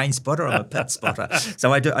not a train spotter, I'm a pit spotter.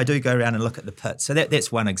 So I do go around and look at the pit. So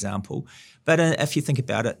that's one example. But if you think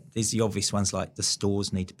about it, there's the obvious ones like the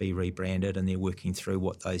stores need to be rebranded, and they're working through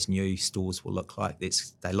what those new stores will look like.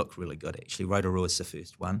 They look really good, actually. Rotorua is the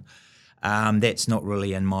first one. That's not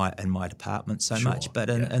really in my department so much, but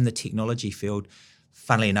in the technology field,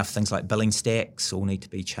 funnily enough, things like billing stacks all need to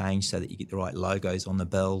be changed so that you get the right logos on the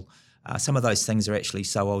bill. Some of those things are actually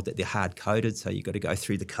so old that they're hard-coded, so you've got to go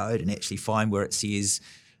through the code and actually find where it says,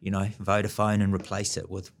 Vodafone and replace it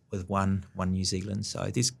with One New Zealand. So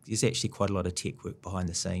there's actually quite a lot of tech work behind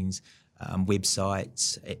the scenes,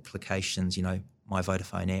 websites, applications, My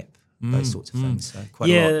Vodafone app, those sorts of things. So quite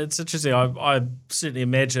a lot. It's interesting. I certainly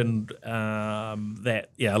imagined that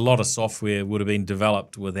a lot of software would have been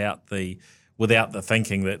developed without the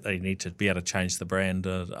thinking that they need to be able to change the brand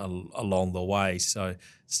along the way. So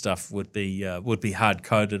stuff would be hard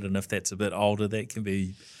coded, and if that's a bit older, that can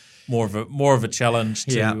be more of a challenge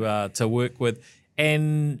to work with.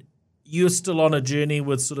 And you're still on a journey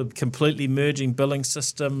with sort of completely merging billing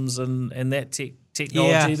systems and that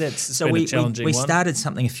technology. Yeah. That's been a challenging one. We started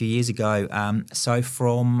something a few years ago. So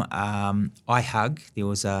from iHug, there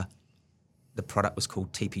was the product was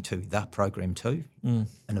called TP2, the Program 2,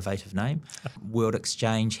 innovative name. World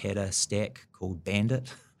Exchange had a stack called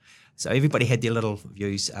Bandit. So everybody had their little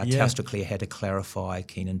views. Telstra Clear had a Clarify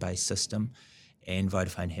Keenan-based system, and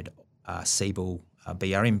Vodafone had Siebel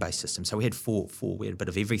BRM-based system. So we had four. We had a bit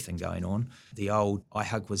of everything going on. The old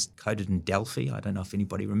iHug was coded in Delphi. I don't know if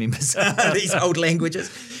anybody remembers these old languages.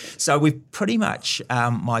 So we've pretty much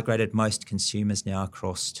migrated most consumers now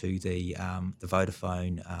across to the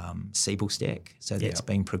Vodafone Siebel stack. So that's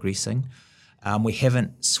been progressing. We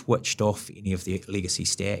haven't switched off any of the legacy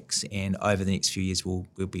stacks, and over the next few years we'll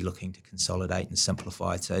be looking to consolidate and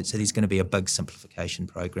simplify. So there's going to be a big simplification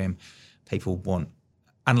program. People want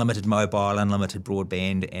unlimited mobile, unlimited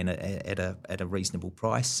broadband, and at a reasonable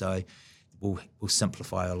price. So we'll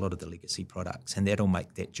simplify a lot of the legacy products, and that'll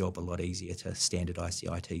make that job a lot easier to standardise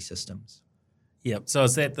the IT systems. Yeah. So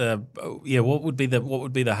is that what would be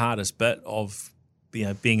the hardest bit of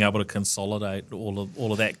being able to consolidate all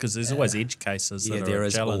of that, because there's always edge cases. Yeah, there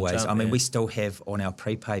is always. I mean, we still have on our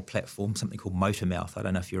prepaid platform something called Motormouth. I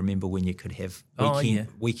don't know if you remember when you could have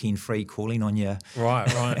weekend free calling on your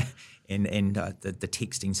right. and the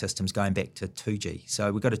texting systems going back to 2G.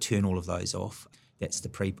 So we've got to turn all of those off. That's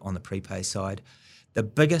on the prepay side. The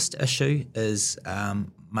biggest issue is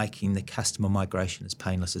making the customer migration as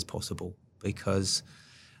painless as possible, because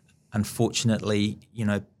unfortunately,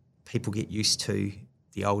 people get used to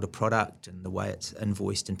the older product and the way it's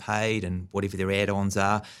invoiced and paid and whatever their add-ons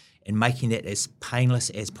are, and making that as painless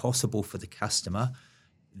as possible for the customer,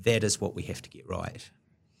 that is what we have to get right.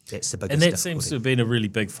 That's the biggest And that difficulty. seems to have been a really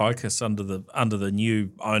big focus under the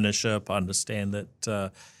new ownership. I understand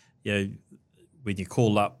that when you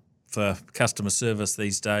call up for customer service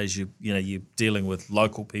these days, you're dealing with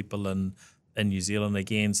local people in New Zealand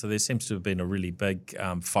again. So there seems to have been a really big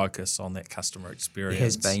focus on that customer experience. There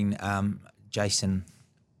has been. Jason,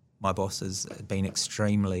 my boss, has been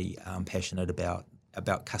extremely passionate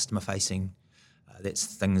about customer facing. That's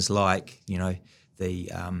things like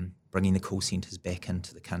the bringing the call centres back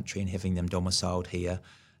into the country and having them domiciled here.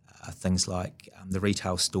 Things like the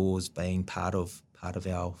retail stores being part of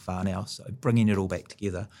our whānau. So bringing it all back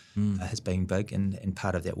together has been big, and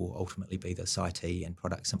part of that will ultimately be this IT and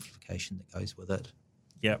product simplification that goes with it.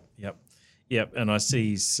 Yep. And I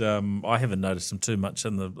see I haven't noticed him too much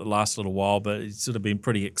in the last little while, but he's sort of been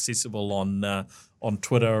pretty accessible on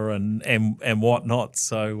Twitter and whatnot.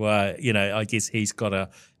 So I guess he's got a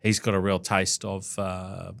real taste of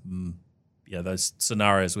those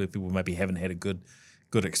scenarios where people maybe haven't had a good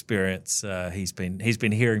experience. He's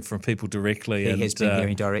been hearing from people directly. He has been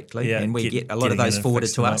hearing directly, and we get a lot of those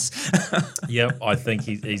forwarded to us. Yep, I think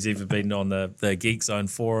he's even been on the Geek Zone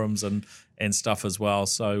forums and stuff as well.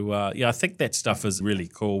 So I think that stuff is really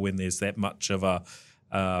cool when there's that much of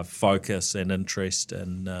a focus and interest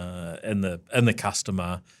in the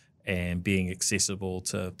customer and being accessible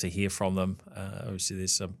to hear from them. Obviously,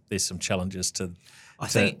 there's some challenges to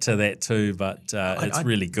that too, but it's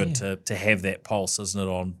really good to have that pulse, isn't it,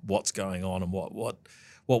 on what's going on and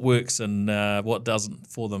what works and what doesn't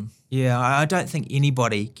for them. Yeah, I don't think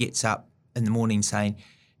anybody gets up in the morning saying,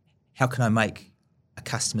 how can I make a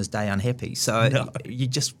customer's day unhappy? So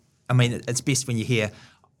it's best when you hear,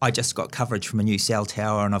 I just got coverage from a new cell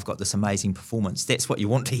tower and I've got this amazing performance. That's what you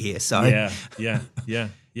want to hear. So yeah.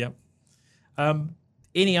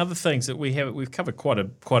 Any other things that we've covered quite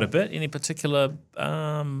a bit? Any particular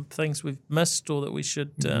things we've missed or that we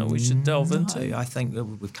should delve into? I think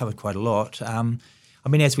we've covered quite a lot.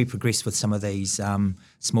 As we progress with some of these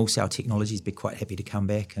small cell technologies, be quite happy to come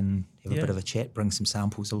back and have a bit of a chat, bring some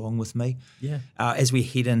samples along with me. Yeah. As we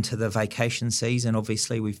head into the vacation season,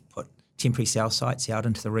 obviously we've put temporary cell sites out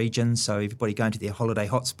into the region, so everybody going to their holiday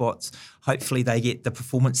hotspots, hopefully they get the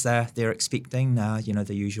performance they're expecting.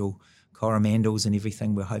 The usual Coromandels and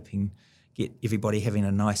everything. We're hoping get everybody having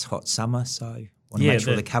a nice hot summer, so want to make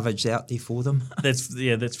sure the coverage out there for them. That's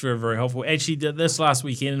very, very helpful. Actually, this last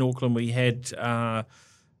weekend in Auckland, we had a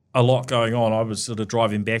lot going on. I was sort of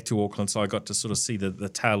driving back to Auckland, so I got to sort of see the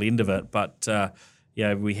tail end of it. But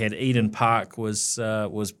we had Eden Park was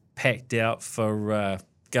packed out for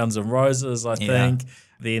Guns N' Roses, I think.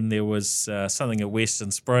 Then there was something at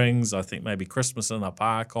Western Springs. I think maybe Christmas in the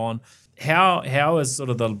Park on. How is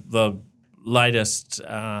sort of the latest,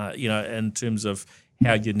 in terms of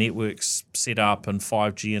how your network's set up and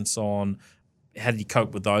 5G and so on? How do you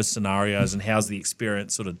cope with those scenarios, and how's the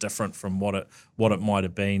experience sort of different from what it might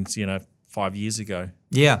have been, 5 years ago?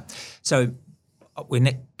 Yeah, so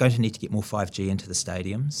we're going to need to get more 5G into the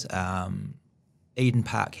stadiums. Eden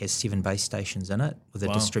Park has 7 base stations in it with a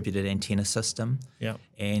distributed antenna system. Yeah,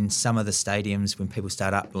 and some of the stadiums, when people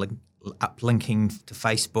start uplinking to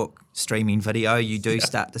Facebook, streaming video, you do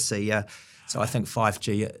start to see. So I think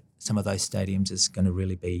 5G at some of those stadiums is going to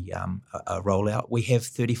really be a rollout. We have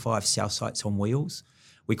 35 cell sites on wheels.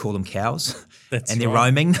 We call them cows, they're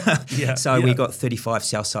roaming. We've got 35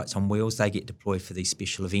 cell sites on wheels. They get deployed for these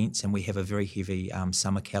special events, and we have a very heavy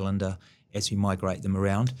summer calendar as we migrate them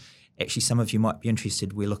around. Actually, some of you might be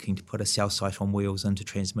interested. We're looking to put a cell site on wheels into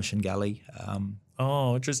Transmission Gully.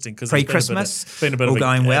 Interesting. Because pre-Christmas, been a bit all of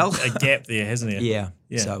going well. A gap there, hasn't it? Yeah.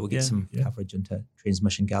 So we'll get some coverage into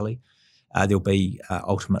Transmission Gully. There'll be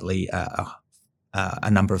ultimately a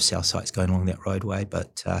number of cell sites going along that roadway,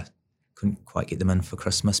 but couldn't quite get them in for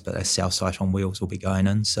Christmas. But a cell site on wheels will be going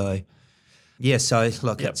in. So Yeah, so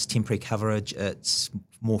look, it's temporary coverage, it's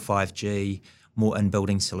more 5G, more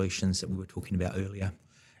in-building solutions that we were talking about earlier.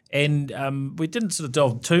 And we didn't sort of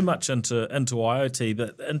delve too much into IoT,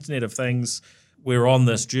 but the Internet of Things, we're on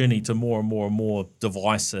this journey to more and more and more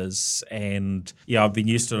devices. And yeah, I've been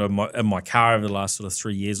used to it in my car over the last sort of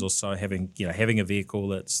 3 years or so, having a vehicle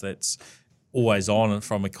that's always on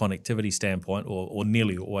from a connectivity standpoint, or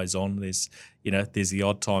nearly always on. There's the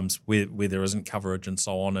odd times where there isn't coverage and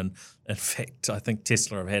so on. And in fact, I think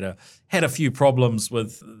Tesla have had a few problems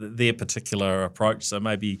with their particular approach. So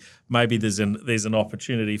maybe there's an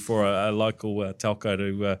opportunity for a local telco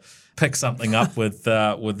to pick something up with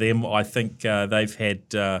them. I think they've had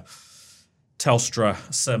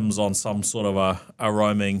Telstra SIMs on some sort of a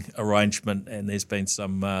roaming arrangement, and there's been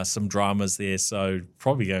some dramas there. So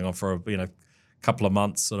probably going on for a couple of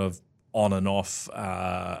months, sort of on and off.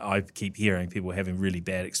 I keep hearing people having really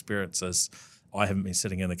bad experiences. I haven't been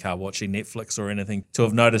sitting in the car watching Netflix or anything to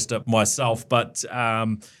have noticed it myself, but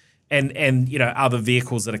and other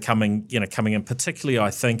vehicles that are coming in, particularly I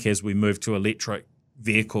think as we move to electric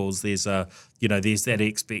vehicles, there's that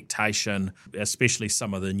expectation, especially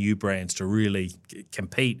some of the new brands, to really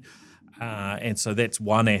compete, and so that's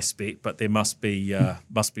one aspect. But there must be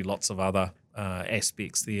lots of other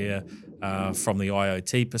aspects there from the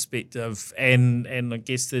IoT perspective, and I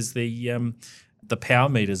guess there's the power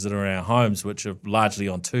meters that are in our homes, which are largely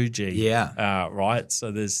on 2G. Yeah. Right.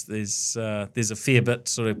 So there's a fair bit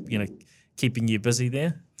sort of keeping you busy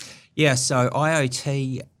there. Yeah. So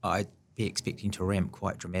IoT, I'd be expecting to ramp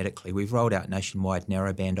quite dramatically. We've rolled out nationwide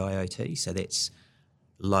narrowband IoT, so that's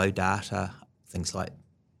low data, things like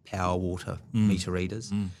power, water, meter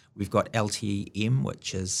readers. We've got LTE-M,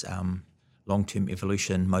 which is long-term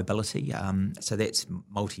evolution mobility. So that's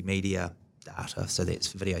multimedia data, so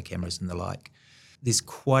that's video cameras and the like. There's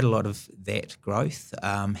quite a lot of that growth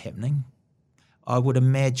happening. I would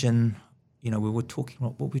imagine, we were talking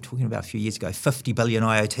about a few years ago, 50 billion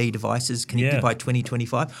IoT devices connected by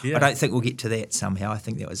 2025. Yeah. I don't think we'll get to that somehow. I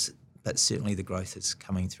think but certainly the growth is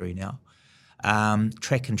coming through now.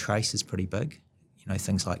 Track and trace is pretty big.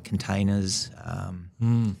 Things like containers,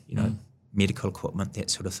 medical equipment,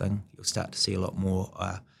 that sort of thing. You'll start to see a lot more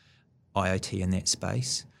IoT in that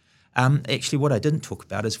space. Actually, what I didn't talk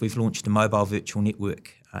about is we've launched a mobile virtual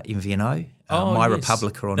network, MVNO.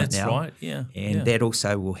 MyRepublic are on it now. That's right, yeah. And that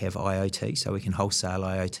also will have IoT, so we can wholesale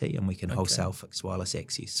IoT and we can wholesale fixed wireless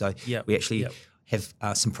access. So we actually have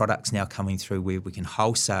some products now coming through where we can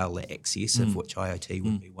wholesale the access, of which IoT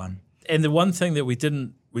would be one. And the one thing that we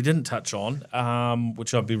didn't touch on,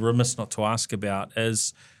 which I'd be remiss not to ask about,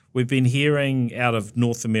 is we've been hearing out of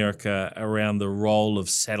North America around the role of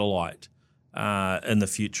satellite in the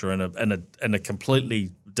future in a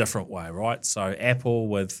completely different way, right? So Apple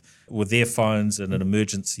with their phones in an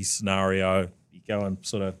emergency scenario, you go and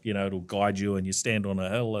sort of, it'll guide you and you stand on a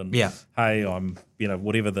hill and, hey, I'm,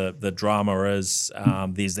 whatever the drama is,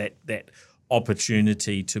 there's that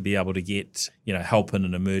opportunity to be able to get, help in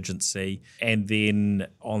an emergency. And then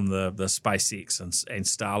on the SpaceX and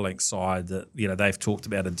Starlink side, that they've talked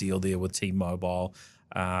about a deal there with T-Mobile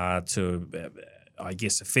to, I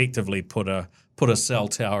guess, effectively put a cell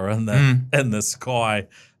tower in the sky,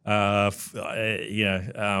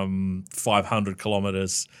 500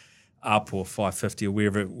 kilometers up or 550 or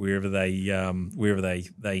wherever they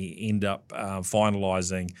end up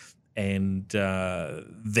finalizing. And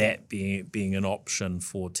that being an option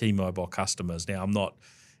for T-Mobile customers. Now, I'm not,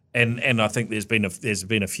 and I think there's been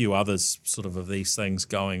a few others sort of these things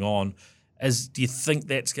going on. Do you think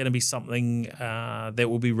that's going to be something that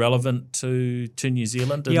will be relevant to New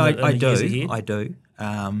Zealand? I do.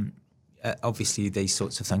 Obviously, these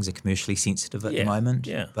sorts of things are commercially sensitive at the moment,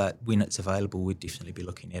 but when it's available, we'd definitely be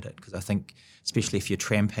looking at it, because I think, especially if you're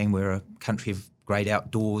tramping, we're a country of great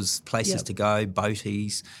outdoors places to go,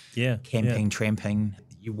 boaties, camping, tramping.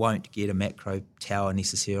 You won't get a macro tower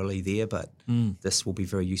necessarily there, but this will be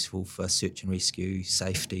very useful for search and rescue,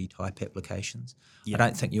 safety type applications. I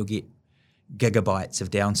don't think you'll get gigabytes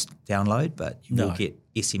of download, but you will get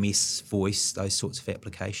SMS, voice, those sorts of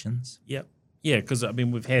applications. Yep. Yeah, because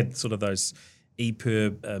we've had sort of those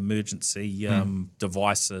EPIRB emergency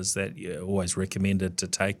devices that you're always recommended to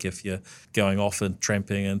take if you're going off and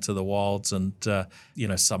tramping into the wilds, and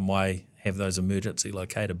some way have those emergency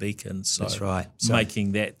locator beacons. So that's right.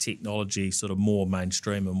 Making that technology sort of more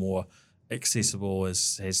mainstream and more accessible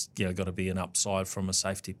has got to be an upside from a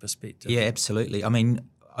safety perspective. Yeah, absolutely.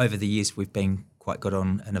 Over the years we've been quite good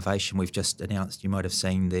on innovation. We've just announced, you might have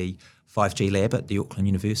seen the 5G lab at the Auckland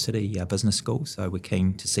University Business School. So we're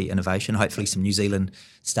keen to see innovation. Hopefully some New Zealand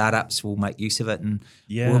startups will make use of it, and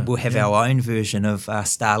we'll have our own version of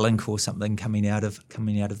Starlink or something coming out of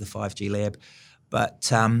the 5G lab. But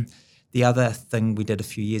the other thing we did a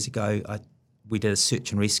few years ago, we did a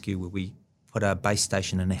search and rescue where we put a base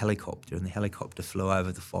station in a helicopter, and the helicopter flew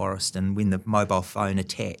over the forest, and when the mobile phone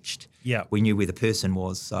attached, we knew where the person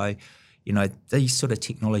was. So, these sort of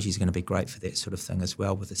technologies are going to be great for that sort of thing as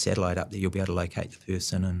well. With the satellite up there, you'll be able to locate the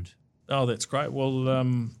person. And that's great. Well,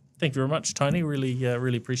 thank you very much, Tony.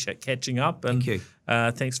 Really appreciate catching up. And thank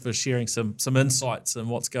you. Thanks for sharing some insights on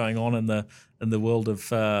what's going on in the world of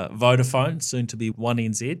Vodafone, soon to be One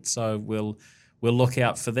NZ. So we'll look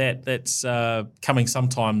out for that. That's coming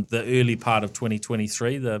sometime the early part of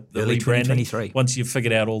 2023, the early rebranding. 2023. Once you've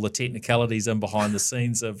figured out all the technicalities and behind the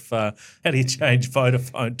scenes of how do you change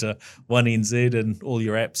Vodafone to One NZ and all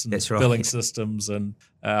your apps and billing systems. And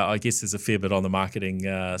I guess there's a fair bit on the marketing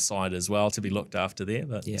side as well to be looked after there.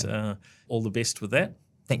 But all the best with that.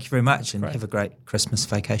 Thank you very much, and have a great Christmas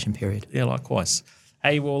vacation period. Yeah, likewise.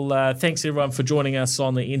 Hey, well, thanks everyone for joining us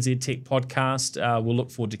on the NZ Tech Podcast. We'll look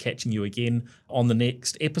forward to catching you again on the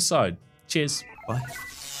next episode. Cheers. Bye.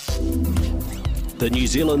 The New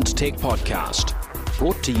Zealand Tech Podcast,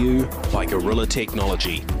 brought to you by Gorilla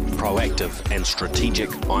Technology, proactive and strategic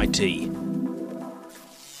IT.